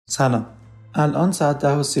سلام. الان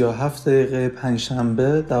ساعت 10:37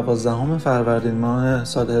 پنجشنبه 12 فروردین ماه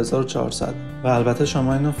سال 1400 و البته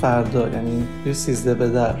شما اینو فردا یعنی 13 به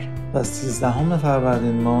در و 13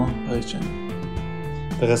 فروردین ماه پاییزچنید.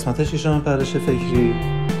 به قسمت 6 پرش فکری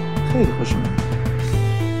خیلی خوش اومدید.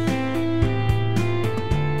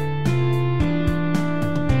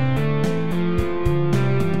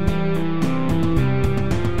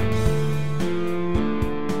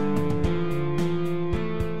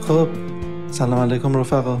 خب سلام علیکم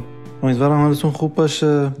رفقا، امیدوارم حالتون خوب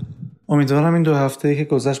باشه. امیدوارم این 2 هفته‌ای که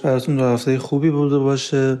گذشت براتون 2 هفته خوبی بوده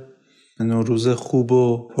باشه، نوروز خوب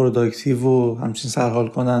و پروداکتیو و همچین سرحال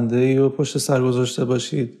کننده‌ای و پشت سر گذاشته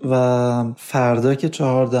باشید و فردا که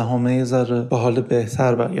 14 یه ذره با حال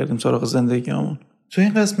بهتر برگردیم سراغ زندگیمون. تو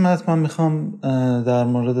این قسمت من میخوام در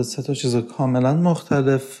مورد 3 چیز کاملا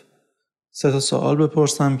مختلف 3 سوال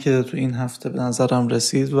بپرسم که تو این هفته به نظرم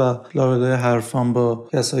رسید و لابلای حرفام با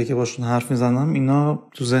کسایی که باشون حرف میزنم اینا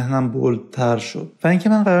تو ذهنم بولدتر شد. و اینکه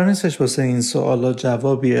من قرار نیستش واسه این سوالا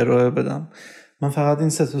جوابی ارائه بدم، من فقط این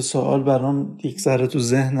 3 سوال برام یک ذره تو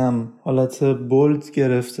ذهنم حالت بولد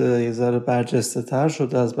گرفته، یه ذره برجسته تر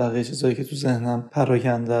شده از بقیه چیزایی که تو ذهنم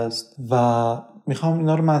پراکنده است و میخوام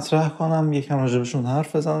اینا رو مطرح کنم، یکم راجبشون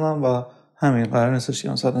حرف بزنم و همین. قرار نیستش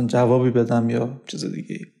مثلا جوابی بدم یا چیز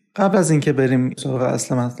دیگه. قبل از اینکه بریم سراغ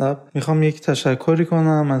اصل مطلب میخوام یک تشکری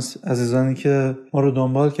کنم از عزیزانی که ما رو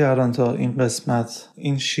دنبال کردن تا این قسمت،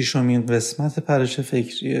 این 6مین قسمت پرش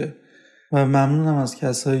فکریه و ممنونم از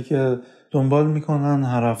کسایی که دنبال میکنن،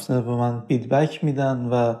 هر هفته به من فیدبک میدن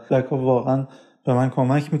و فیدبک واقعا به من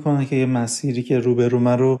کمک میکنه که یه مسیری که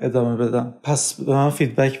روبرومه رو ادامه بدم. پس به من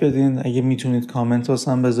فیدبک بدین، اگه میتونید کامنت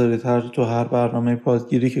واسم بذارید تو هر برنامه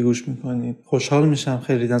پادگیری که گوش میکنید. خوشحال میشم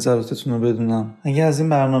خیلی نظراتتون رو بدونم. اگه از این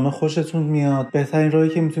برنامه خوشتون میاد، بهترین راهی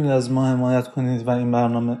که میتونید از ما حمایت کنید و این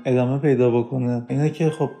برنامه ادامه پیدا بکنه اینه که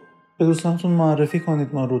خب به دوستانتون معرفی کنید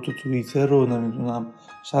ما رو، تو توییتر رو نمیدونم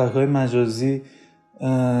شبکه‌های مجازی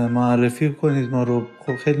معرفی کنید ما رو.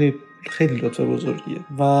 خب خیلی لطف بزرگیه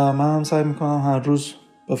و من هم سعی میکنم هر روز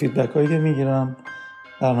با فیدبک هایی که میگیرم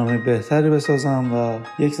برنامه بهتری بسازم و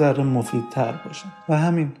یک ذره مفیدتر باشم و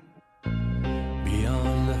همین.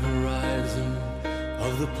 Beyond the horizon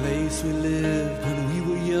of the place we lived when we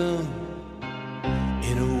were young,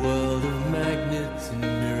 in a world of magnets and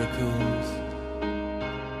miracles,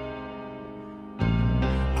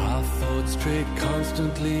 our thoughts strayed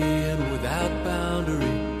constantly and without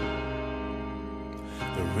boundary.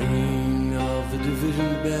 The ringing of the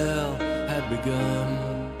division bell had begun.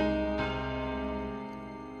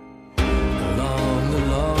 Along the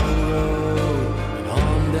long road and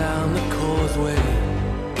on down the causeway,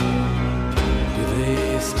 do they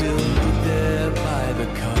still be there by the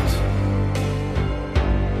cut?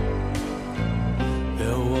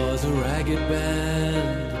 There was a ragged band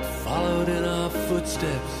that followed in our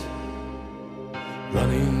footsteps,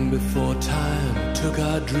 running before time took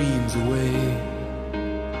our dreams away.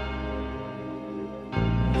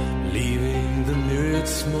 The myriad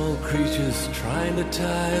small creatures trying to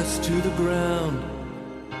tie us to the ground,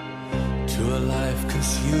 to a life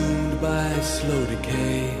consumed by slow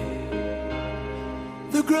decay.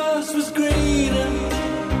 The grass was greener,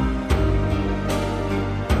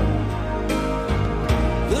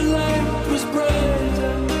 the light was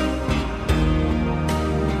brighter,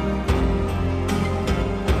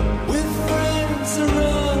 with friends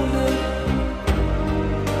around us.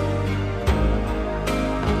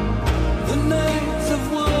 Nights of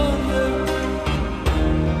wonder,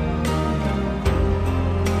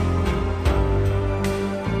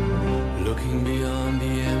 looking beyond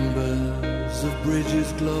the embers of bridges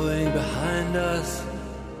glowing behind us,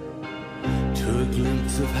 to a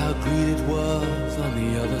glimpse of how green it was on the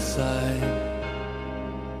other side.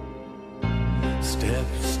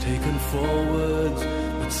 Steps taken forwards,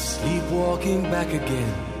 but sleepwalking back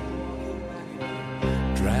again,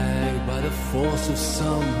 dragged by the force of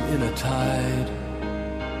some inner tide.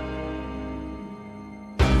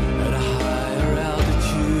 At a higher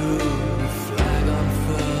altitude, a flag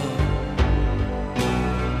unfurled,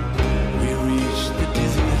 we reached the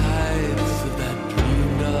dizzy heights of that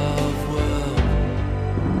dreamed of world.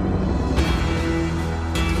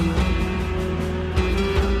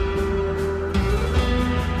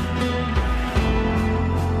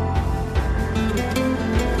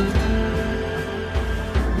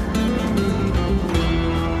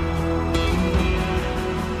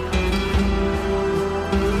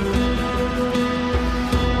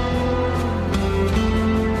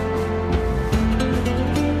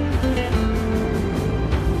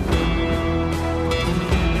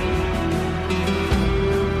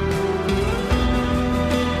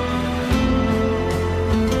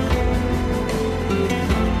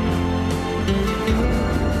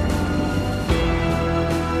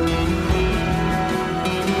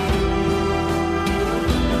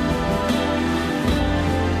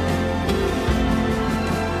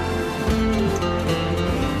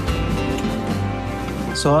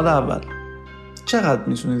 سوال اول، چقدر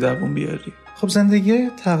میتونی دووم بیاری؟ خب زندگی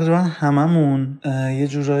تقریبا هممون یه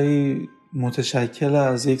جورایی متشکل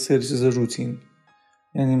از یک سری چیز روتین.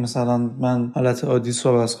 یعنی مثلا من حالت عادی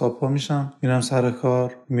صبح از خواب پا میشم، میرم سر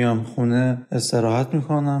کار، میام خونه استراحت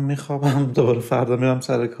میکنم، میخوابم، دوباره فردا میرم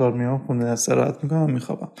سر کار، میام خونه استراحت میکنم،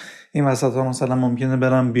 میخوابم. این وسط ها مثلا ممکنه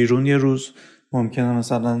برم بیرون یه روز، ممکنه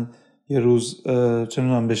مثلا یه روز چه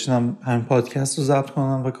میدونم بشینم همین پادکست رو ضبط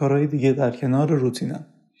کنم و کارهای دیگه در کنار روتینم.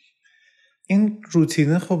 این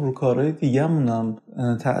روتینه خب رو کارهای دیگه همونم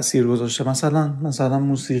تأثیر گذاشته. مثلا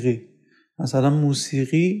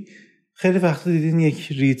موسیقی خیلی وقت دیدین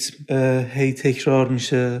یک ریتم هی تکرار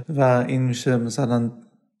میشه و این میشه مثلا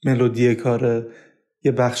ملودی کاره،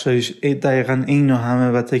 یه بخشایش دقیقاً اینو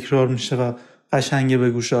همه و تکرار میشه و قشنگه به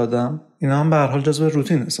گوش آدم. اینا هم به هر حال جزو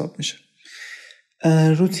روتین حساب میشه.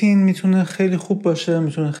 روتین میتونه خیلی خوب باشه،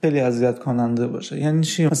 میتونه خیلی اذیت کننده باشه. یعنی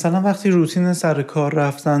چی؟ مثلا وقتی روتین سر کار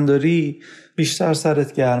رفتن داری، بیشتر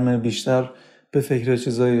سرت گرمه، بیشتر به فکر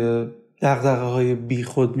چیزای دغدغه‌های بی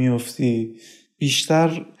خود میافتی،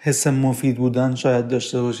 بیشتر حس مفید بودن شاید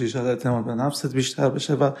داشته باشی، شاید اعتماد به نفست بیشتر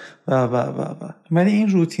بشه و ولی این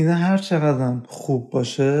روتینه هر چقدر خوب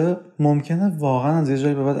باشه ممکنه واقعا از یه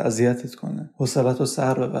جایی به بعد اذیتت کنه، حوصله‌تو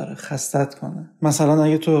سر ببره، خستت کنه. مثلا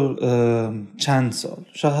اگه تو چند سال،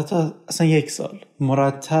 شاید حتی اصلا 1 سال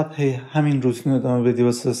مرتب همین روتین رو ادامه بدی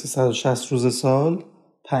واسه 360 روز سال،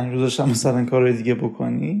 5 روزش هم مثلا کارهای دیگه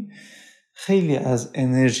بکنی، خیلی از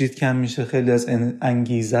انرژیت کم میشه، خیلی از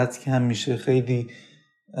انگیزت کم میشه، خیلی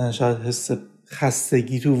شاید حس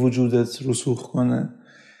خستگی تو وجودت رسوخ کنه،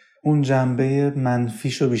 اون جنبه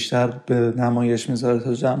منفیشو بیشتر به نمایش میذاره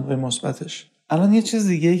تا جنبه مثبتش. الان یه چیز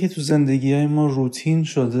دیگه‌ای که تو زندگی‌های ما روتین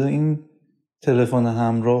شده، این تلفن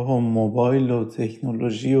همراه و موبایل و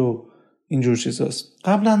تکنولوژی و اینجور چیزاست.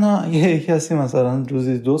 قبلا یه کسی مثلا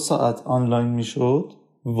روزی 2 ساعت آنلاین میشد،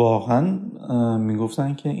 واقعا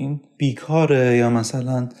میگفتن که این بیکاره، یا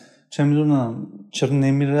مثلا چه میدونم چرا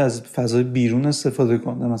نمیره از فضای بیرون استفاده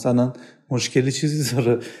کنه، مثلا مشکلی چیزی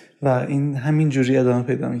داره و این همین جوری ادامه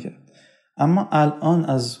پیدا میکرد. اما الان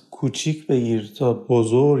از کوچیک بگیر تا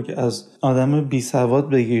بزرگ، از آدم بی سواد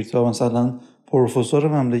بگیر تا مثلا پروفسور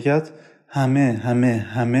مملکت،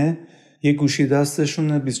 همه یه گوشی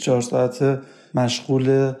دستشونه، 24 ساعت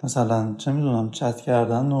مشغول مثلا چه میدونم چت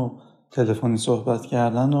کردن و تلفنی صحبت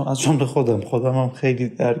کردن. و از جمله خودم هم خیلی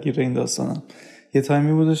درگیر این داستانم. یه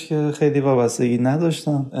تایمی بودش که خیلی وابستگی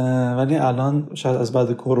نداشتم، ولی الان شاید از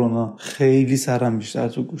بعد کرونا خیلی سرم بیشتر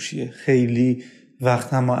تو گوشیه، خیلی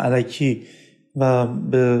وقتم الکی و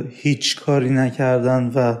به هیچ کاری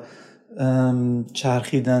نکردن و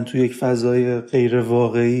چرخیدن تو یک فضای غیر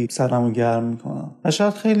واقعی سرمو گرم میکنم. و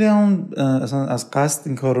شاید خیلی هم اصلا از قصد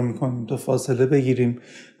این کار رو میکنیم تا فاصله بگیریم،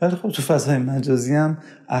 ولی خب تو فضای مجازی هم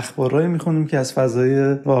اخبارایی میخونیم که از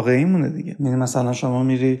فضای واقعی مونه دیگه. یعنی مثلا شما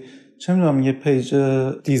میری چه میدونم یه پیج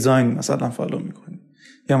دیزاین مثلا فالو میکنی،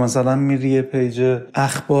 یا مثلا میری یه پیج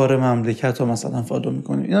اخبار مملکت رو مثلا فالو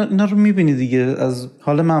میکنی، اینا رو میبینی دیگه، از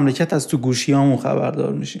حال مملکت از تو گوشیامون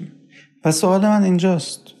خبردار میشیم. و سوال من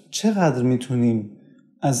اینجاست، چقدر میتونیم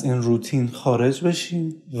از این روتین خارج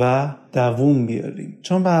بشیم و دووم بیاریم؟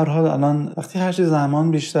 چون به هر حال الان وقتی هر چیز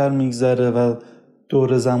زمان بیشتر میگذره و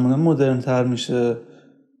دور زمانه مدرن‌تر میشه،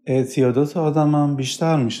 اعتیادات آدم هم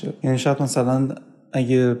بیشتر میشه. یعنی شاید مثلا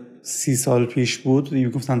اگه 30 سال پیش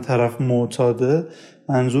بود گفتن طرف معتاده،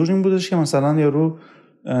 منظور این بودش که مثلا یارو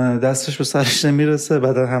دستش به سرش نمیرسه،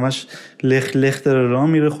 بعد همش لخ داره راه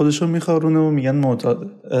میره، خودشو میخارونه و میگن معتاده.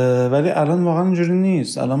 ولی الان واقعا اینجوری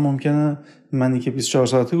نیست. الان ممکنه منی که 24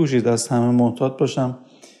 ساعته گوشی دست همه معتاد باشم،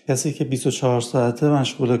 کسی که 24 ساعته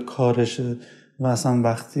مشغول کارشه و اصلا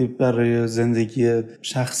وقتی برای زندگی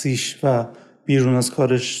شخصیش و بیرون از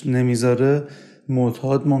کارش نمیذاره،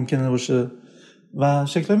 معتاد ممکنه باشه و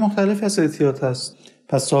شکل‌های مختلفی از اعتیاد هست.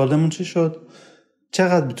 پس سوالمون چی شد؟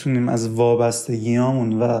 چقدر بتونیم از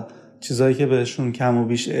وابستگیامون و چیزایی که بهشون کم و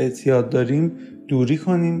بیش اعتیاد داریم دوری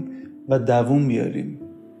کنیم و دووم بیاریم؟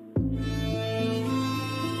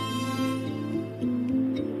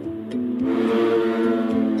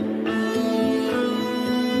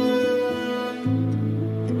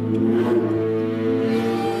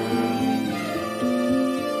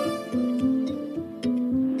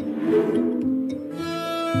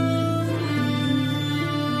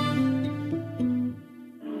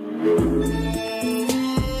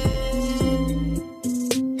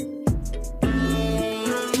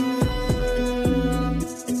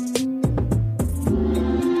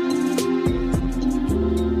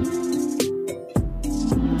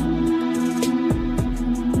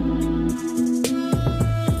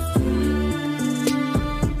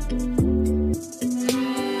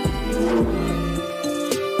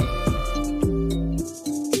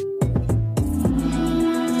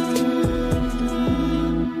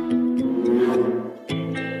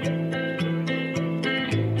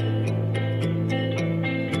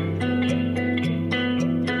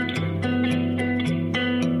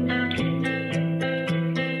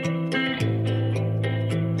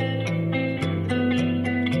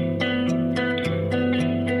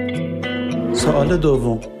 سوال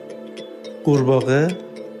دوم، قورباغه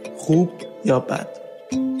خوب یا بد؟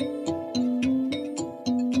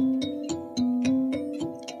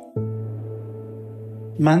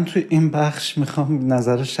 من توی این بخش میخوام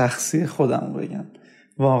نظر شخصی خودم بگم.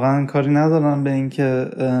 واقعا کاری ندارم به این که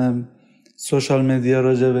سوشال مدیا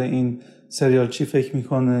راجع به این سریال چی فکر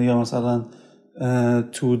میکنه یا مثلا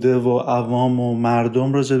توده و عوام و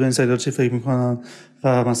مردم راجع به این سریال چی فکر میکنن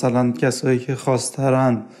و مثلا کسایی که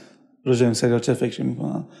خواسترن راجع به این سریال چه فکری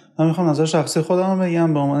میکنن. من میخوام نظر شخصی خودم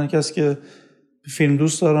بگم به عنوان کسی که فیلم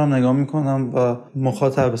دوست دارم، نگاه میکنم و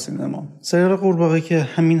مخاطب سینما. سریال قورباغه که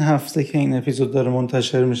همین هفته که این اپیزود داره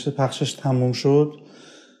منتشر میشه پخشش تموم شد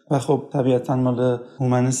و خب طبیعتاً مال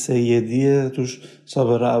هومن سیدیه، توش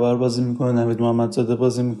صابر عبر بازی میکنه، نوید محمدزاده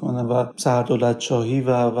بازی میکنه و سردولت شاهی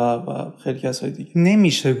و خیلی کسای دیگه.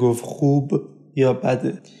 نمیشه گفت خوب یا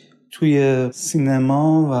بده. توی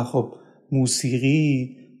سینما و خب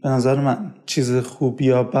موسیقی به نظر من چیز خوب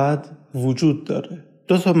یا بد وجود داره.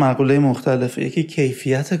 دو تا مقوله مختلفه، یکی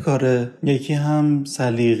کیفیت کاره، یکی هم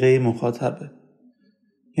سلیقه مخاطبه.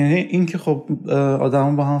 یعنی این که خب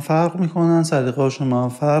آدم با هم فرق میکنن، سلیقه هاشون با هم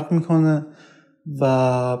فرق میکنه و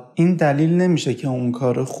این دلیل نمیشه که اون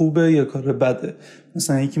کار خوبه یا کار بده.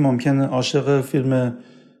 مثلا یکی ممکنه عاشق فیلم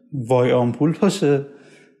وای آمپول باشه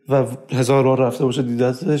و 1000 بار رفته باشه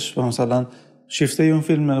دیدتش و مثلا شیفته اون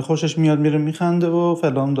فیلم خوشش میاد میره میخنده و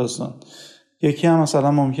فلان داستان. یکی هم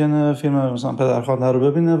مثلا ممکنه فیلم مثلا پدرخوانده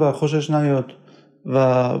رو ببینه و خوشش نیاد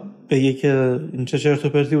و بگه که این چه چرت و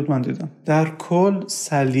پرتی بود من دیدم. در کل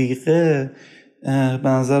سلیقه به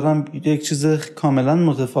نظرم یک چیز کاملا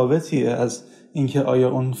متفاوتیه از اینکه آیا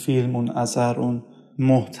اون فیلم، اون اثر، اون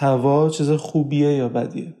محتوا چیز خوبیه یا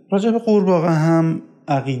بدیه. راجع به قورباغه هم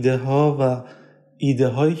عقیده ها و ایده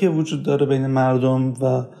هایی که وجود داره بین مردم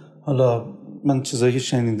و حالا من چیزایی که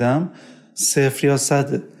شنیدم 0 یا 100،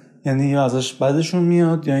 یعنی یا ازش بدشون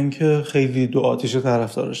میاد یا اینکه خیلی دو آتیش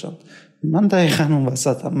طرفدارشن. من دقیقاً اون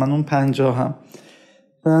وسطم، من اون 50 هم.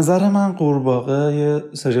 به نظر من قورباغه یه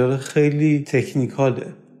سریال خیلی تکنیکاله،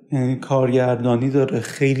 یعنی کارگردانی داره،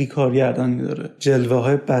 خیلی کارگردانی داره. جلوه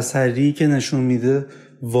های بصری که نشون میده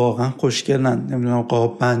واقعا خوشگلن، نمیدونم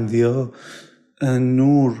قاب بندی ها،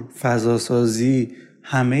 نور، فضاسازی،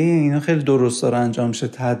 همه اینا خیلی درست داره انجام میشه.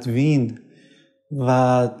 تدوین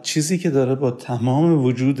و چیزی که داره با تمام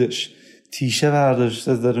وجودش تیشه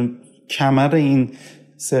برداشته داره کمر این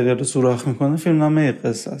سریال رو سوراخ میکنه، فیلمنامه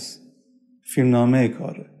قصه است، فیلمنامه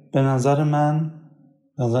کاره. به نظر من،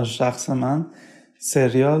 به نظر شخص من،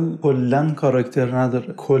 سریال کلن کاراکتر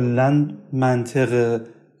نداره، کلن منطق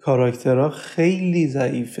کاراکترها خیلی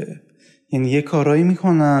ضعیفه. یعنی یه کارایی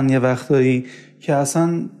میکنن یه وقتایی که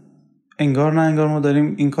اصلا انگار نه انگار ما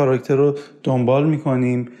داریم این کاراکتر رو دنبال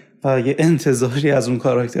میکنیم و یه انتظاری از اون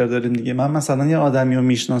کاراکتر داریم دیگه. من مثلا یه آدمی رو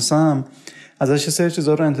میشناسم، ازش یه سری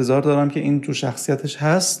چیزا رو انتظار دارم که این تو شخصیتش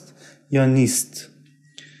هست یا نیست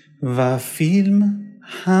و فیلم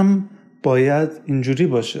هم باید اینجوری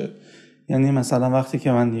باشه. یعنی مثلا وقتی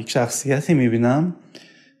که من یک شخصیتی میبینم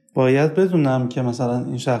باید بدونم که مثلا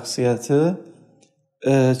این شخصیت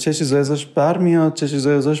چه چیزایی ازش برمیاد، چه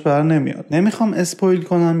چیزایی ازش بر نمیاد. نمیخوام اسپویل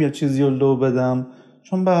کنم یا چیزی رو لو بدم،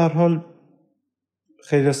 چون به هر حال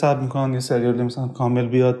خیلی صبر میکنن یه سریالی مثلا کامل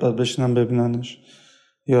بیاد بعد بشینن ببیننش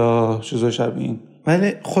یا چیزای شبیه این.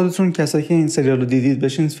 ولی خودتون کسایی که این سریال رو دیدید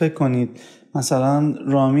بشینید فکر کنید مثلا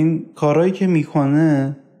رامین کارهایی که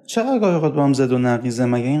میکنه چقدر گاهی اوقات با هم زد و نقیزه.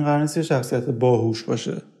 مگه این قرار نیست یه شخصیت باهوش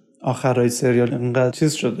باشه؟ آخرای سریال اینقدر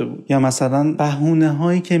چیز شده بود. یا مثلا بهونه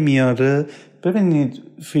هایی که میاره. ببینید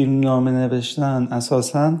فیلم نامه نوشتن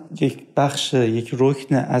اساساً یک بخش، یک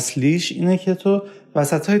رکن اصلیش اینه که تو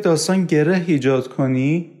وسطای داستان گره ایجاد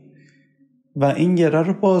کنی و این گره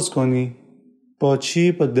رو باز کنی. با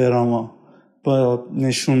چی؟ با دراما، با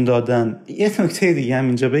نشون دادن. یه نکته دیگه هم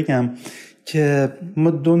اینجا بگم که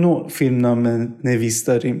ما دو نوع فیلمنامه نویس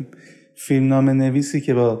داریم. فیلمنامه نویسی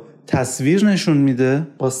که با تصویر نشون میده،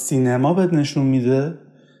 با سینما بهت نشون میده،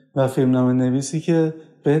 و فیلمنامه نویسی که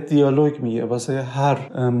به دیالوگ میگه. واسه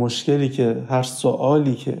هر مشکلی که، هر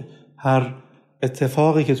سوالی که، هر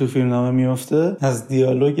اتفاقی که تو فیلمنامه میفته از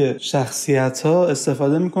دیالوگ شخصیت‌ها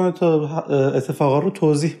استفاده میکنه تا اتفاقا رو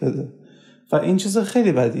توضیح بده و این چیز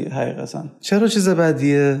خیلی بدیه حقیقتا. چرا چیز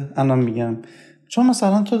بدیه؟ الان میگم. چون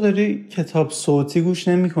مثلا تو داری کتاب صوتی گوش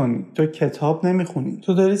نمی کنی، تو کتاب نمی خونی،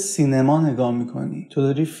 تو داری سینما نگاه میکنی، تو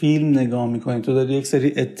داری فیلم نگاه میکنی، تو داری یک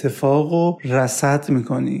سری اتفاقو رصد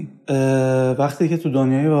میکنی. وقتی که تو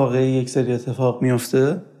دنیای واقعی یک سری اتفاق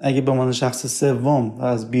میفته، اگه به عنوان شخص سوم و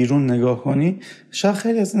از بیرون نگاه کنی، شاید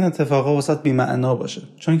خیلی از این اتفاقا واسط بی‌معنا باشه،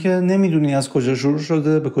 چون که نمیدونی از کجا شروع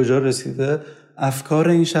شده به کجا رسیده، افکار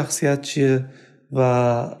این شخصیت چیه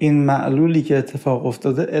و این معلولی که اتفاق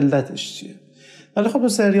افتاده علتش چیه. ولی خب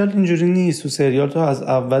سریال اینجوری نیست. تو سریال تو از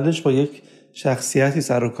اولش با یک شخصیتی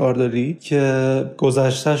سر و کار داری که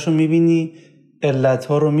گذشته‌ش رو میبینی،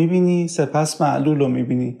 علتها رو میبینی، سپس معلول رو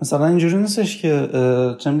میبینی. مثلا اینجوری نیستش که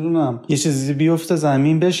چه میدونم یه چیزی بیفته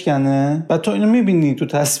زمین بشکنه بعد تو اینو میبینی تو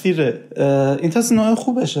تصویره. این تازه نوع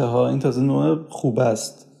خوبشه ها، این تازه نوع خوب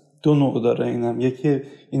است. دو نوع داره اینم، یکی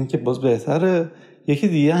این که باز بهتره، یکی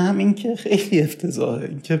دیگه هم این که خیلی افتضاحه.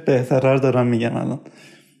 این که بهتره رو دارم میگم الان.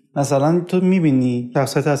 مثلا تو میبینی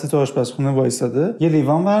شخصیت اصلی تو آشپزخونه وایساده، یه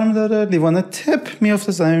لیوان برمی‌داره، لیوان تپ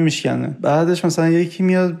میافته زمین میشکنه. بعدش مثلا یکی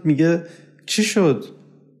میاد میگه چی شد؟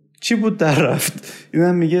 چی بود در رفت؟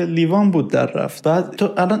 اینم میگه لیوان بود در رفت. بعد تو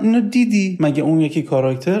الان اینو دیدی؟ مگه اون یکی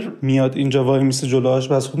کاراکتر میاد اینجا وای میسه جلو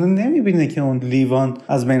آشپزخونه نمیبینه که اون لیوان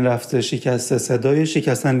از بین رفته، شکسته، صدای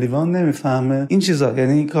شکستن لیوان نمیفهمه؟ این چیزا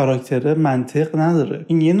یعنی این کاراکتر منطق نداره.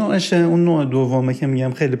 این یه نوعشه. اون نوع دومه که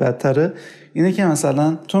میگم خیلی بدتره اینه که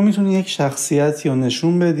مثلا تو میتونی یک شخصیتی رو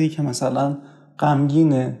نشون بدی که مثلا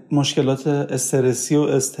غمگینه، مشکلات استرسی و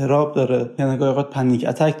اضطراب داره، یعنی گاهی اوقات پنیک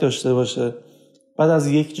اتک داشته باشه، بعد از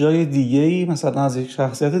یک جای دیگه‌ای مثلا از یک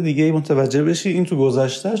شخصیت دیگه‌ای متوجه بشی این تو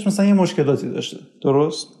گذشتهش مثلا یه مشکلاتی داشته،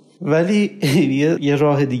 درست؟ ولی یه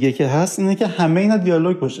راه دیگه که هست اینه که همه اینا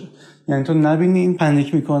دیالوگ باشه. یعنی تو نبینی این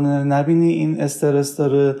پنیک میکنه، نبینی این استرس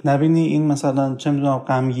داره، نبینی این مثلا چه میدونم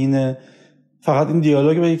غمگینه، فقط این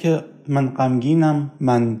دیالوگ بگی که من غمگینم،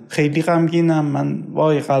 من خیلی غمگینم، من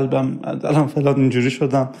وای قلبم الان فلان اینجوری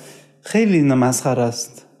شدم. خیلی اینا مسخره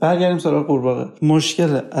است. برگردیم سراغ قورباغه.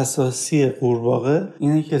 مشکل اساسی قورباغه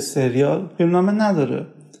اینه که سریال فیلمنامه نداره.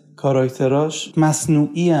 کاراکتراش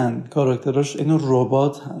مصنوعی هن، کاراکتراش اینو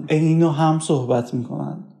ربات هن، اینو هم صحبت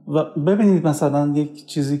میکنن. و ببینید مثلا یک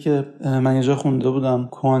چیزی که من یه جا خونده بودم،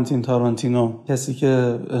 کوانتین تارانتینو، کسی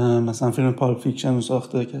که مثلا فیلم پالپ فیکشن رو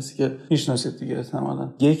ساخته، کسی که میشناسید دیگه احتمالاً،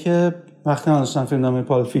 که وقتی من داشتم فیلمنامه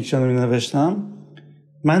پالپ فیکشن رو مینوشتم،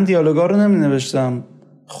 من دیالوگا رو نمینوشتم،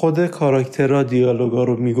 خود کاراکترها دیالوگا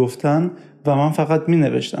رو میگفتن و من فقط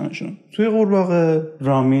مینوشتمشون. توی قورباغه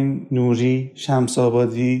رامین نوری، شمس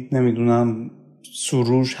آبادی، نمیدونم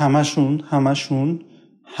سروش،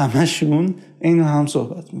 همشون اینو هم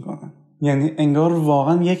صحبت میکنن. یعنی انگار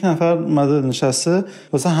واقعا یک نفر اومده نشسته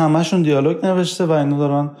واسه همشون دیالوگ نوشته و اینو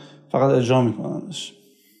دارن فقط اجرا میکننش.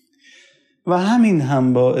 و همین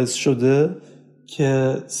هم باعث شده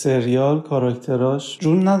که سریال کاراکتراش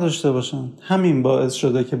جون نداشته باشن. همین باعث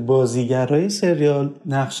شده که بازیگرای سریال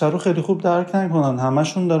نقشه رو خیلی خوب درک نکنن.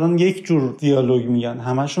 همشون دارن یک جور دیالوگ میگن،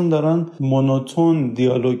 همشون دارن مونوتون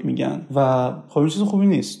دیالوگ میگن و خب این چیز خوبی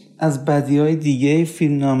نیست. از بدیهای دیگه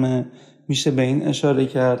فیلمنامه میشه به این اشاره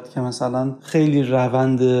کرد که مثلا خیلی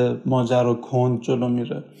روند ماجرا کند جلو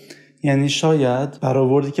میره. یعنی شاید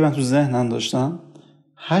برآوردی که من تو ذهنم داشتم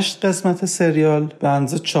 8 قسمت سریال به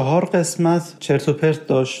اندازه 4 قسمت چرت و پرت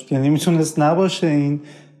داشت. یعنی میتونست نباشه این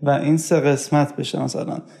و این 3 قسمت بشه،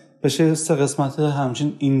 مثلا بشه 3 قسمت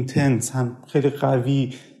همچین اینتنس، هم خیلی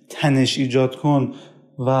قوی، تنش ایجاد کن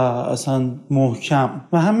و اصلا محکم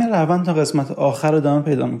و همین روند تا قسمت آخر ادامه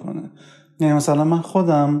پیدا میکنه. یعنی مثلا من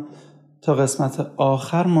خودم تا قسمت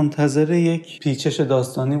آخر منتظر یک پیچش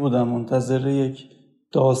داستانی بودم، منتظر یک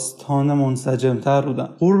داستان منسجم‌تر بودم.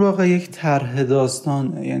 قورباغه یک طرح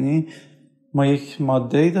داستانه. یعنی ما یک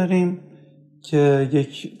ماده‌ای داریم که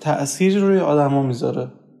یک تأثیری روی آدم‌ها میذاره.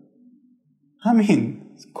 همین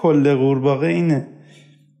کل قورباغه اینه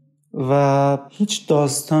و هیچ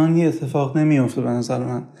داستانی اتفاق نمیفته به نظر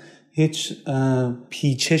من، هیچ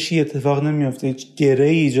پیچشی اتفاق نمیفته، هیچ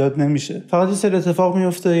گره‌ای ایجاد نمیشه. فقط یه سری اتفاق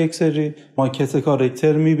میفته، یک سری ماکت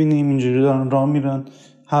کاراکتر میبینیم اینجوری دارن راه میرن،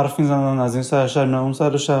 حرف میزنن از این سر شهر نه اون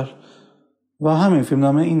سر شهر و همین.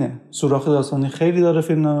 فیلمنامه اینه. سوراخ داستانی خیلی داره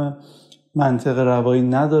فیلمنامه، منطق روایی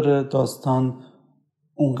نداره، داستان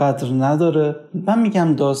اونقدر نداره. من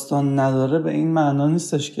میگم داستان نداره به این معنا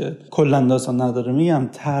نیستش که کلا داستان نداره، میگم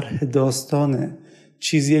طرح داستانه،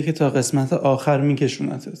 چیزیه که تا قسمت آخر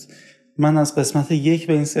میکشونتت. من از قسمت 1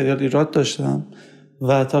 به این سریال ایراد داشتم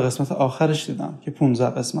و تا قسمت آخرش دیدم که 15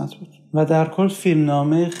 قسمت بود و در کل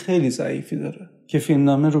فیلمنامه خیلی ضعیفی داره که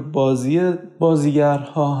فیلمنامه رو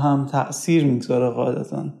بازیگرها هم تأثیر میگذاره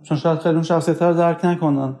قاعدتا، چون شاید خیلی اون شخصیت‌ها رو درک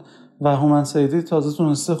نکنن و هومن سیدی تازه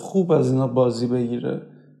تونسته خوب از اینا بازی بگیره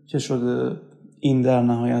که شده این در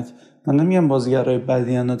نهایت. من نمیگم بازیگرای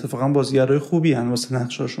بدی ان، اتفاقا بازیگرای خوبی ان واسه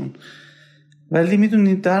نقشاشون، ولی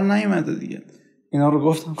میدونید در نیومده دیگه. اینا رو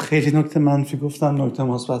گفتم، خیلی نکته منفی گفتم، نکته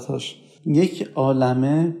مثبتاش یک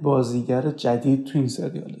عالمه بازیگر جدید تو این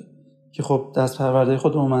سریاله که خب دست پرورده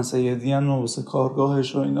خود هومن سیدی ان و واسه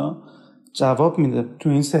کارگاهش و اینا جواب میده. تو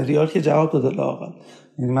این سریال که جواب داده لااقل.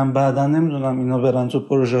 یعنی من بعدا نمیدونم اینا برن تو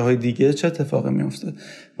پروژه های دیگه چه اتفاقی میفته،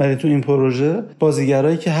 ولی تو این پروژه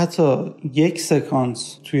بازیگرایی که حتی یک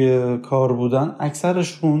سکانس توی کار بودن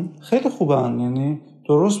اکثرشون خیلی خوبن، یعنی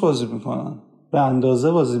درست بازی میکنن، به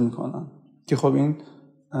اندازه بازی میکنن که خب این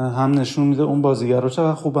هم نشون میده اون بازیگرا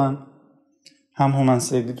چقدر خوبن، هم هومن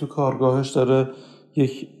سیدی تو کارگاهش داره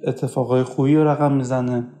یک اتفاقای خوبی رو رقم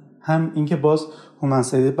میزنه، هم اینکه باز هومن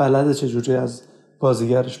سیدی بلده چجوری از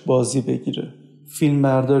بازیگرش بازی بگیره. فیلم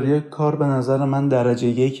برداری کار به نظر من درجه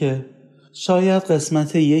 1. شاید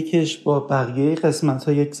قسمت 1 با بقیه قسمت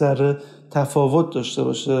ها یک ذره تفاوت داشته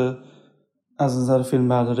باشه، از نظر فیلم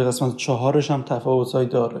برداری قسمت 4 هم تفاوت‌هایی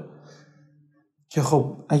داره که خب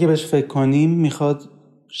اگه بهش فکر کنیم میخواد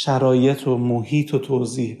شرایط و محیط رو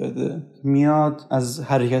توضیح بده، میاد از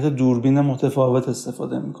حرکت دوربین متفاوت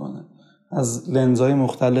استفاده میکنه، از لنزهای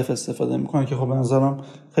مختلف استفاده میکنه که خب به نظرم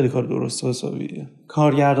خیلی کار درست و حسابیه.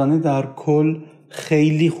 کارگردانی در کل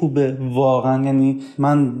خیلی خوبه واقعا، یعنی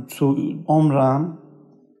من تو عمرم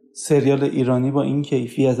سریال ایرانی با این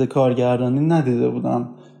کیفیت کارگردانی ندیده بودم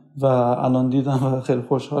و الان دیدم و خیلی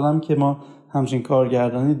خوشحالم که ما همچین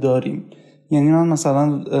کارگردانی داریم. یعنی من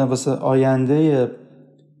مثلا واسه آینده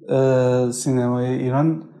سینمای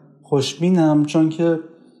ایران خوشبینم، چون که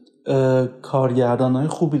کارگردانای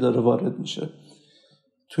خوبی داره وارد میشه.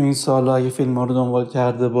 تو این سال‌ها اگه فیلم‌ها رو دنبال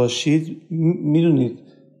کرده باشید میدونید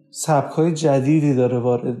سبک‌های جدیدی داره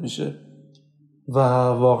وارد میشه و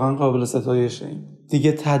واقعا قابل ستایشه. این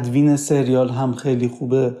دیگه تدوین سریال هم خیلی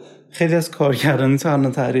خوبه. خیلی از کارگردانی تا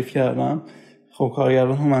الان تعریف کردم، خب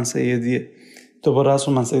کارگردان هومن سیدیه. دوباره از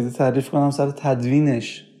هومن سیدی تعریف کنم سر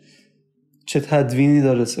تدوینش. چه تدوینی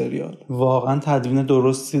داره سریال، واقعا تدوین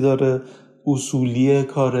درستی داره، اصولی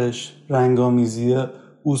کارش، رنگامیزی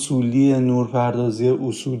اصولی، نورپردازی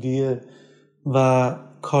اصولی و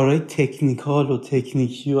کارهای تکنیکال و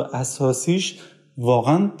تکنیکی و اساسیش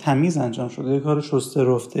واقعا تمیز انجام شده. یه کار شسته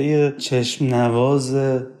رفته چشم نواز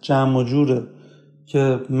جمع و جوره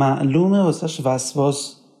که معلومه واسش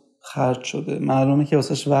وسواس خرج شده، معلومه که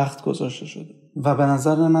واسش وقت گذاشته شده. و به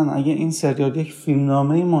نظر من اگه این سریال یک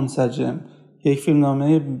فیلمنامه منسجم، یک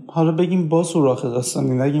فیلمنامه حالا بگیم با سوراخ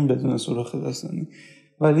داستانی، نگیم بدون سوراخ داستانی،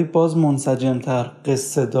 ولی باز منسجم‌تر،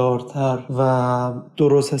 قصه دارتر و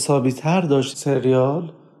درست حسابی تر داشت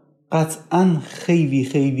سریال، قطعاً خیلی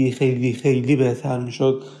خیلی خیلی خیلی بهتر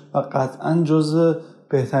میشد و قطعاً جزو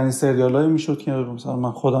بهترین سریالایی میشد که مثلا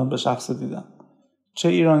من خودم به شخص دیدم، چه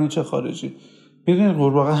ایرانی چه خارجی. میدونید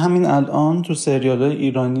قورباغه همین الان تو سریالای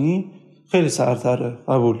ایرانی خیلی سرتره،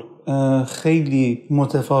 قبول، خیلی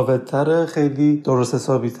متفاوت‌تره، خیلی درست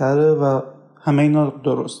حسابی تره و همه اینا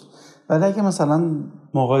درست. ولی اگه مثلا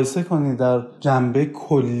مقایسه کنی در جنبه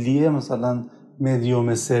کلی مثلا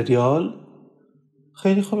مدیوم سریال،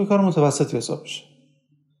 خیلی خوبی کار متوسطی حساب میشه،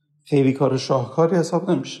 خیلی کار شاهکاری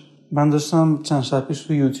حساب نمیشه. من داشتم چند شب پیش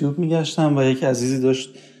تو یوتیوب میگشتم و یک عزیزی داشت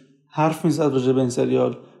حرف میزد راجع به این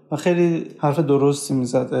سریال و خیلی حرف درستی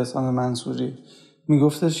میزد، احسان منصوری.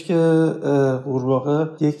 میگفتش که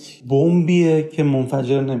قورباغه یک بمبیه که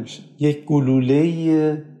منفجر نمیشه، یک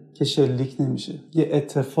گلوله‌ایه که شلیک نمیشه، یه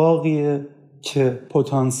اتفاقیه که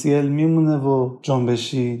پتانسیل میمونه و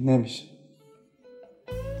جنبشی نمیشه.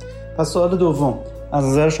 پس سوال دوم، از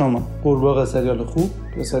نظر شما قورباغه سریال خوب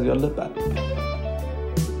یا سریال بد؟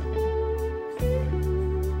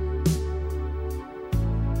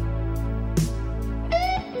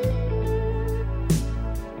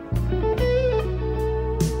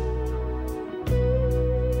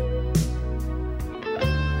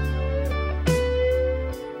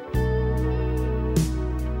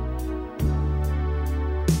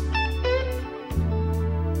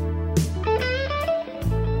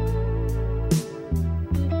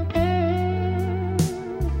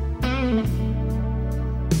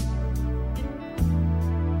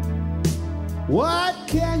 What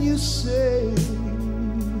can you say?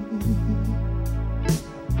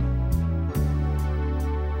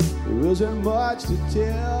 There isn't much to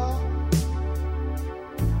tell.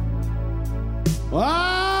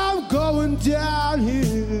 I'm going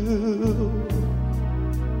downhill,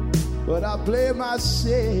 but I blame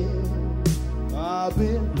myself. I've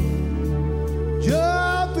been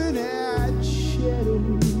jumping at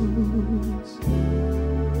shadows,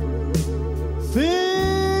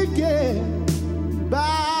 thinking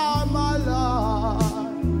about my life.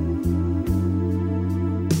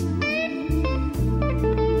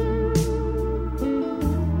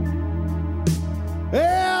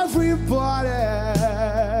 Everybody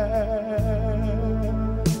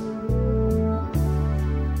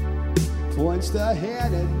points their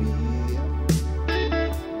hand at me,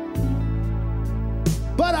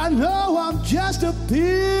 but I know I'm just a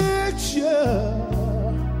picture.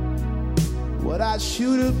 What I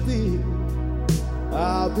should have been,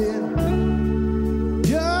 I've been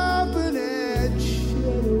jumping at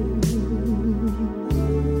shadows,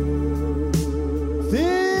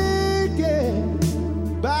 thinking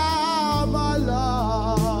about my life.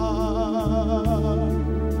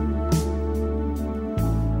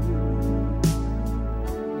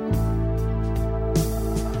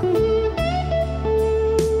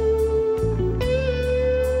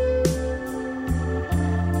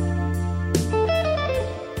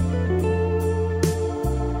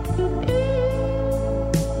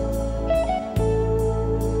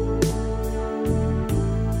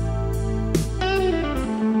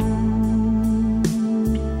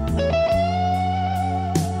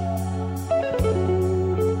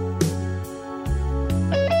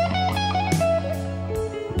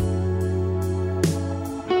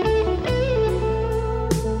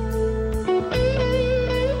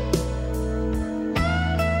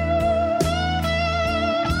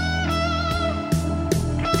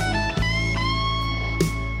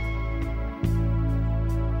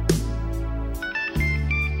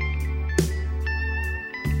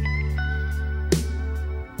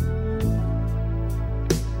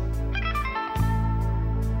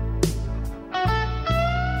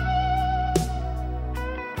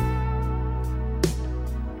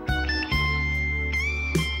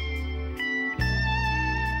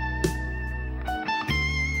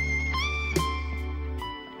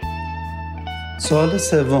 سوال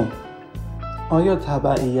سوم، آیا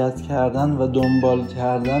تبعیت کردن و دنبال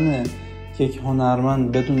کردن یک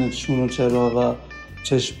هنرمند بدون چون و چرا و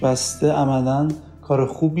چشم بسته عملاً کار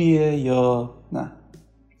خوبیه یا نه؟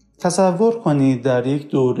 تصور کنید در یک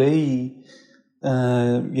دوره‌ای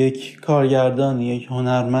یک کارگردان، یک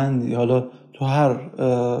هنرمندی، حالا تو هر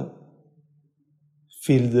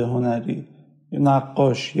فیلد هنری،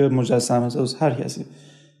 نقاش یا مجسمه‌ساز، هر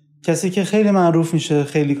کسی که خیلی معروف میشه،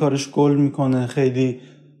 خیلی کارش گل میکنه، خیلی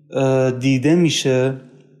دیده میشه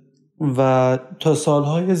و تا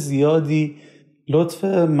سالهای زیادی لطف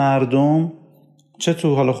مردم، چه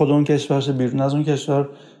تو حالا خود اون کشور چه بیرون از اون کشور،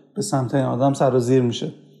 به سمت این آدم سرازیر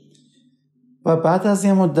میشه و بعد از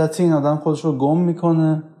یه مدتی این آدم خودش رو گم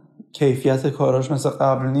میکنه، کیفیت کاراش مثل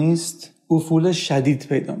قبل نیست، افول شدید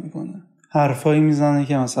پیدا میکنه، حرفایی میزنه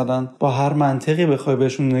که مثلا با هر منطقی بخوای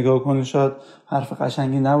بهشون نگاه کنی شاید حرف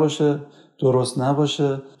قشنگی نباشه، درست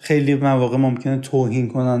نباشه، خیلی مواقع ممکنه توهین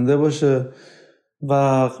کننده باشه و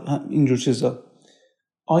اینجور چیزا.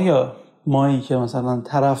 آیا مایی که مثلا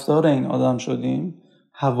طرفدار این آدم شدیم،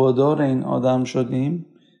 هوادار این آدم شدیم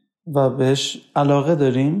و بهش علاقه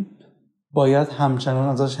داریم، باید همچنان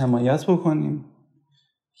ازش حمایت بکنیم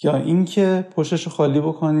یا اینکه پشتش رو خالی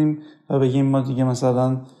بکنیم و بگیم ما دیگه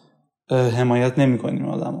مثلا حمایت نمی کنیم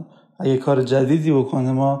آدمو، اگه کار جدیدی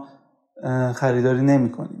بکنه ما خریداری نمی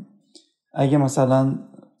کنیم، اگه مثلا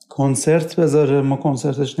کنسرت بذاره ما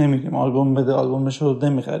کنسرتش نمیریم، آلبوم بده آلبومش رو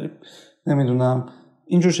نمیخریم، نمیدونم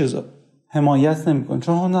اینجور چیزا، حمایت نمی کنیم.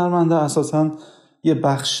 چون هنرمنده اساسا یه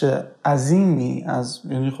بخش عظیمی از،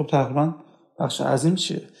 یعنی خب تقریبا بخش عظیم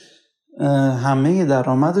چیه، همه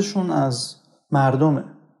درآمدشون از مردمه،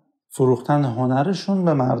 فروختن هنرشون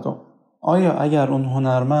به مردم. آیا اگر اون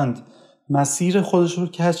هنرمند مسیر خودش رو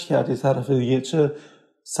کج کرد طرف دیگه، چه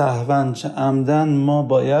سهواً چه عمدن، ما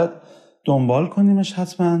باید دنبال کنیمش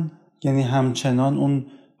حتما؟ یعنی همچنان اون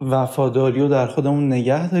وفاداری رو در خودمون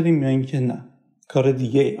نگه داریم یا اینکه نه کار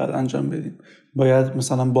دیگه باید انجام بدیم، باید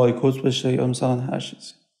مثلا بایکوت بشه یا مثلا هر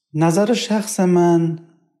چیزی؟ نظر شخص من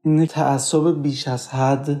اینه که تعصب بیش از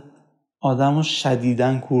حد آدم رو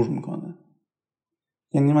شدیداً کور میکنه.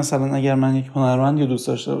 یعنی مثلا اگر من یک هنرمندی رو دوست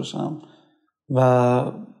داشته باشم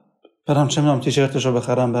و برم چه میدونم تیشرتشو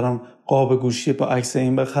بخرم، برم قاب گوشی با عکس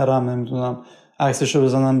این بخرم، نمیدونم عکسشو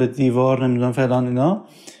بزنم به دیوار، نمیدونم فلان اینا،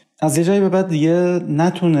 از یه جایی به بعد دیگه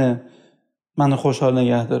نتونه منو خوشحال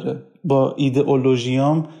نگه داره، با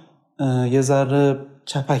ایدئولوژیام یه ذره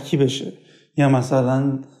چپکی بشه یا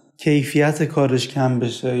مثلا کیفیت کارش کم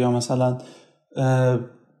بشه یا مثلا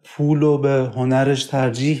پولو به هنرش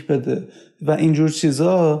ترجیح بده و اینجور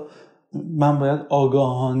چیزا، من باید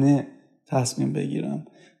آگاهانه تصمیم بگیرم،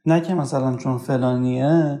 نه که مثلا چون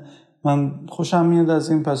فلانیه من خوشم میاد از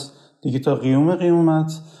این پس دیگه تا قیوم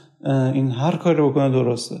قیومت این هر کاری بکنه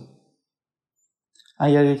درسته.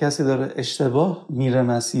 اگر یه کسی داره اشتباه میره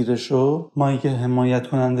مسیرشو، ما که حمایت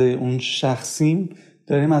کننده اون شخصیم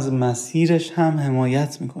داریم از مسیرش هم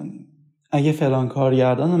حمایت میکنیم. اگه فلان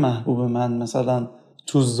کارگردان محبوب من مثلا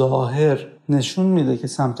تو ظاهر نشون میده که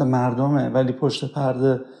سمت مردمه ولی پشت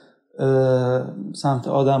پرده سمت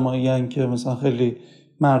آدمایی هن که مثلا خیلی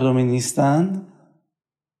مردمی نیستن،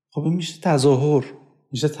 خب این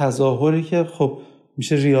میشه تظاهری که خب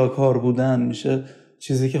میشه ریاکار بودن، میشه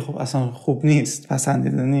چیزی که خب اصلا خوب نیست،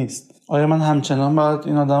 پسندیده نیست. آیا من همچنان باید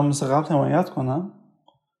این آدم مثل قبل حمایت کنم؟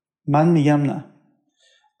 من میگم نه.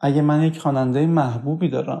 اگه من یک خواننده محبوبی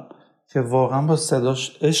دارم که واقعا با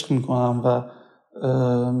صداش عشق میکنم و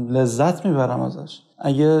لذت میبرم ازش،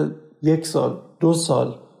 اگه 1 سال 2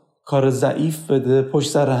 سال کار ضعیف بده پشت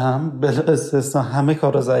سر هم، بلا استثنا همه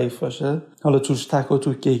کار ضعیف باشه، حالا توش تک و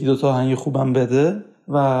توک 1-2 تا آهنگ خوبم بده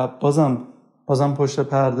و بازم پشت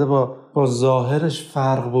پرده با ظاهرش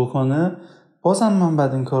فرق بکنه، بازم من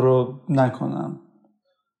بعد این کار رو نکنم.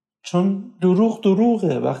 چون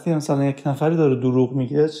دروغه. وقتی مثلا یک نفری داره دروغ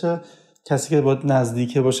میگه، چه کسی که باید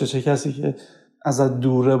نزدیکه باشه چه کسی که ازت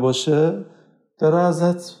دوره باشه، داره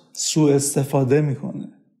ازت سوء استفاده میکنه.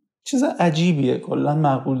 چیز عجیبیه. کلا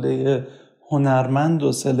مقوله هنرمند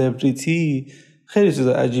و سلبریتی خیلی چیز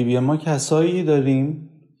عجیبیه. ما کسایی داریم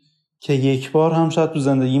که یک بار هم شاید تو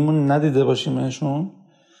زندگیمون ندیده باشیمشون،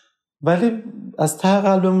 ولی از ته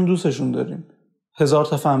قلبمون دوستشون داریم. 1000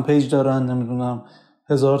 تا فن پیج دارن، نمیدونم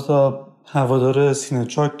 1000 تا هوادار سینه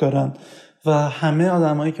چاک دارن و همه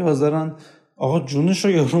آدمایی که حاضرن آقا جونش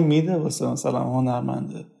رو یارو میده واسه مثلا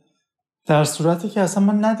هنرمنده، در صورتی که اصلا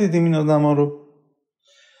ما ندیدیم این آدما رو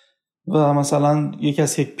و مثلا یک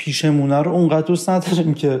کسی یک پیشمونه رو اونقدر دوست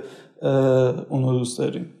نداریم که اونو دوست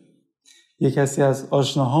داریم. یک کسی از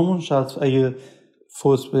آشناهامون شاید اگه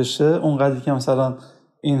فوت بشه، اونقدری که مثلا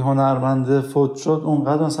این هنرمنده فوت شد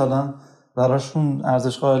اونقدر مثلا براشون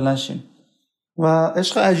ارزش قائل نشیم و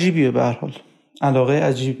عشق عجیبیه. به هر حال علاقه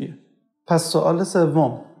عجیبیه. پس سوال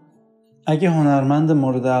سوم، اگه هنرمند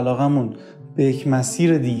مورد علاقمون به یک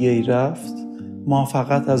مسیر دیگه ای رفت، ما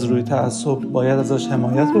فقط از روی تعصب باید ازش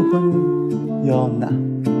حمایت بکنیم یا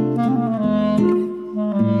نه؟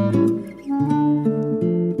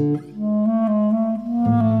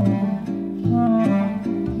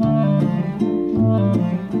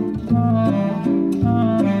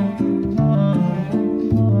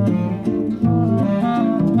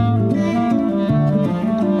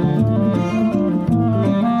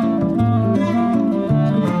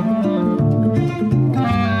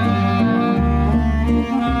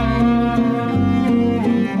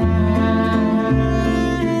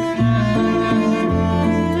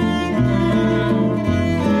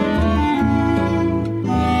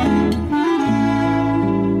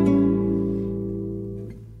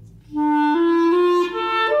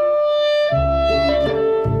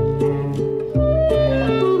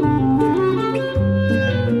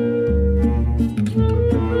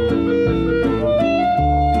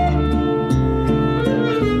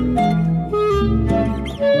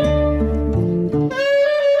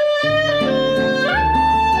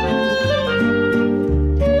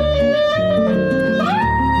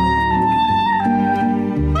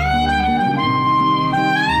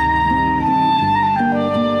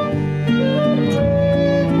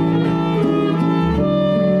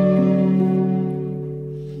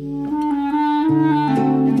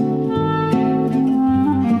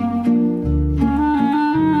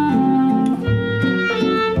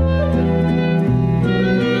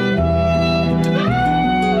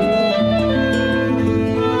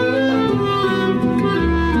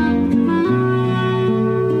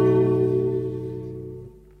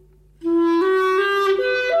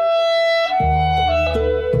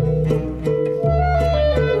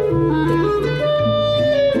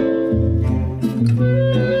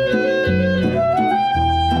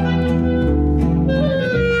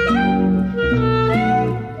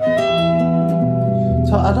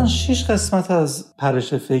 الان 6 قسمت از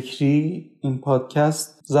پرش فکری این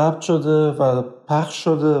پادکست ضبط شده و پخش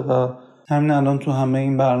شده و همین الان تو همه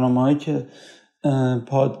این برنامه‌هایی که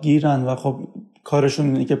پادگیرن و خب کارشون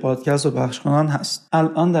اینه که پادکست رو پخش کنن هست.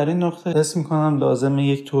 الان در این نقطه حس می‌کنم لازمه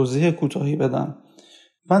یک توضیح کوتاهی بدم.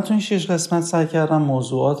 من تو این 6 قسمت سعی کردم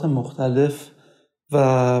موضوعات مختلف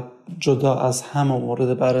و جدا از هم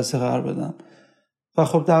مورد بررسی قرار بدم و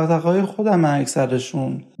خب دغدغه‌های خودم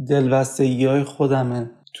اکثرشون دلبستگی‌های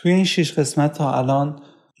خودمه. توی این 6 قسمت تا الان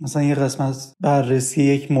مثلا یه قسمت بررسی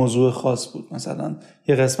یک موضوع خاص بود، مثلا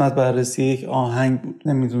یه قسمت بررسی یک آهنگ بود،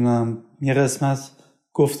 نمیدونم یه قسمت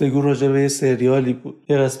گفتگو راجع به یه سریالی بود،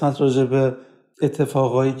 یه قسمت راجع به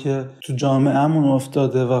اتفاقایی که تو جامعهمون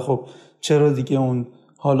افتاده و خب چرا دیگه اون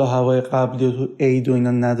حالا هوای قبلی و تو عید و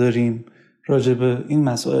اینا نداریم، راجع به این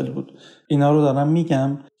مسائل بود. اینا رو دارم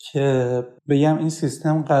میگم که بگم این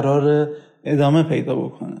سیستم قرار ادامه پیدا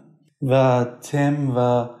بکنه و تم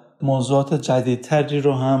و موضوعات جدیدتری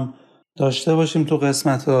رو هم داشته باشیم تو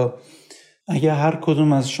قسمت ها. اگه هر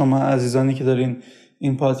کدوم از شما عزیزانی که دارین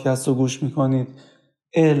این پادکست رو گوش میکنید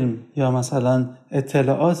علم یا مثلا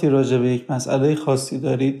اطلاعاتی راجع به یک مسئله خاصی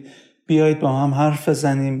دارید، بیایید با هم حرف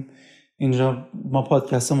بزنیم. اینجا ما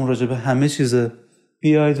پادکستمون راجع به همه چیزه،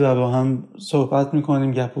 بیایید و با هم صحبت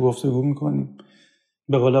میکنیم، گپ و گفتگو میکنیم.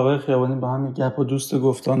 به قول آقای خیابانی با هم گپ و دوست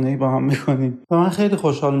گفتانه‌ای با هم میکنیم. و من خیلی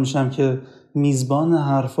خوشحال میشم که میزبان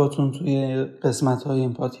حرفاتون توی قسمت‌های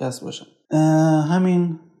این پادکست باشم.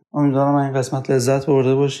 همین، امیدوارم این قسمت لذت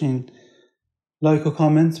برده باشین. لایک و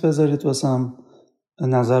کامنت بذارید واسم،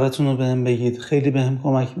 نظرتون رو بهم بگید، خیلی بهم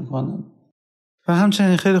کمک میکنه. و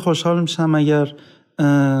همچنین خیلی خوشحال میشم اگر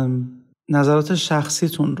نظرات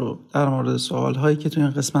شخصیتون رو در مورد سوال‌هایی که تو این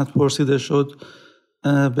قسمت پرسیده شد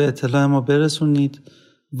به اطلاع ما برسونید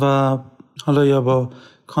و حالا یا با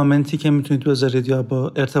کامنتی که میتونید بذارید یا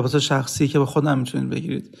با ارتباط شخصی که با خودم میتونید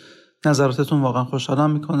بگیرید. نظراتتون واقعا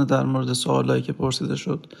خوشحالم میکنه در مورد سوالایی که پرسیده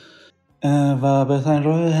شد. و بهترین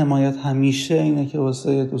راه حمایت همیشه اینه که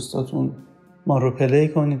واسه دوستاتون ما رو پلی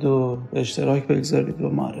کنید و به اشتراک بگذارید و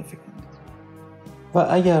معرفی کنید. و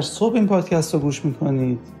اگر صبح این پادکست رو گوش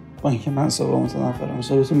میکنید، با اینکه من صبح متنفرم،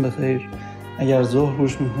 صبحتون بخیر. اگر ظهر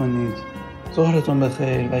گوش میکنید، ظهرتون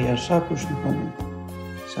بخیر. و اگر شب گوش میکنید،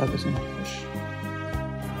 شبتون خوش.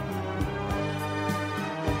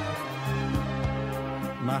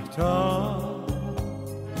 مهتاب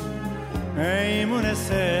ای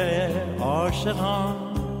مونس عاشقان،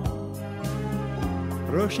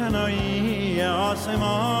 روشنایی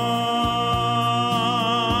آسمان.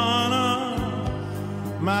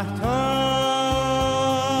 مهتاب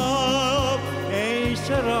ای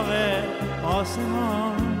چراغ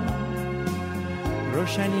آسمان،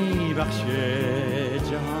 روشنی بخش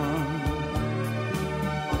جهان.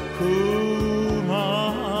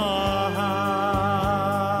 کوما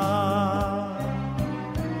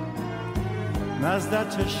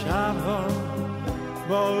نزدت چه شبها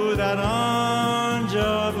با او در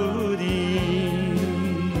آنجا بودی،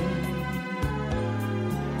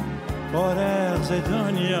 فارغ ز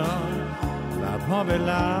دنیا لبها به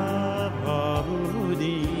لبها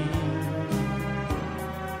بودی.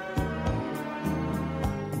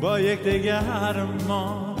 با یک دگر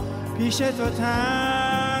ما پیش تو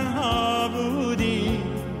تنها بودی،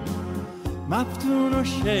 مفتون و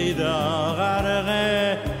شیدا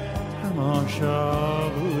غرق تماشا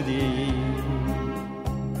بودی.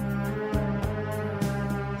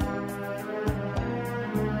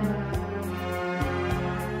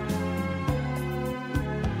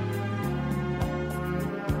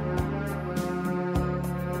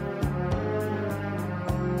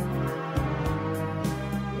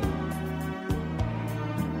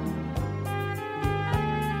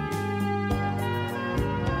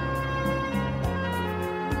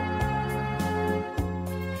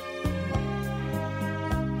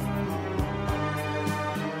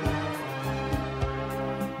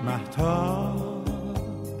 مهتاب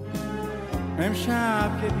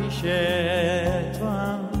امشب که پیش تو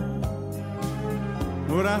هم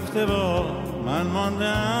او رفته و من ماندم،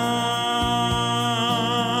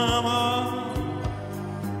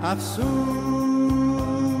 افسوس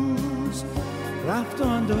رفت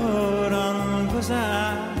آن دوران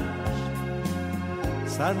گذشت،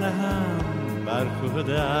 سر نهم بر کوه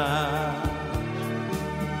دشت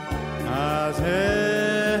از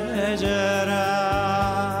هجرت.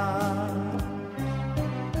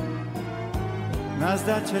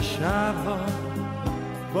 نزدت چه شبها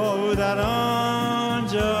با او در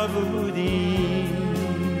آنجا بودی،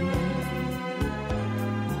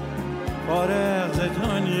 فارغ ز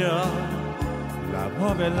دنیا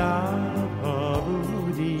لبها به لبها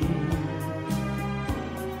بودی.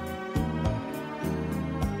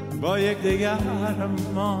 با یک دگر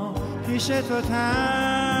ما پیش تو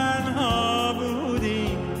تنها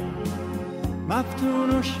بودی، مفتون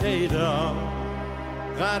و شیدا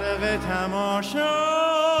غرق تماشا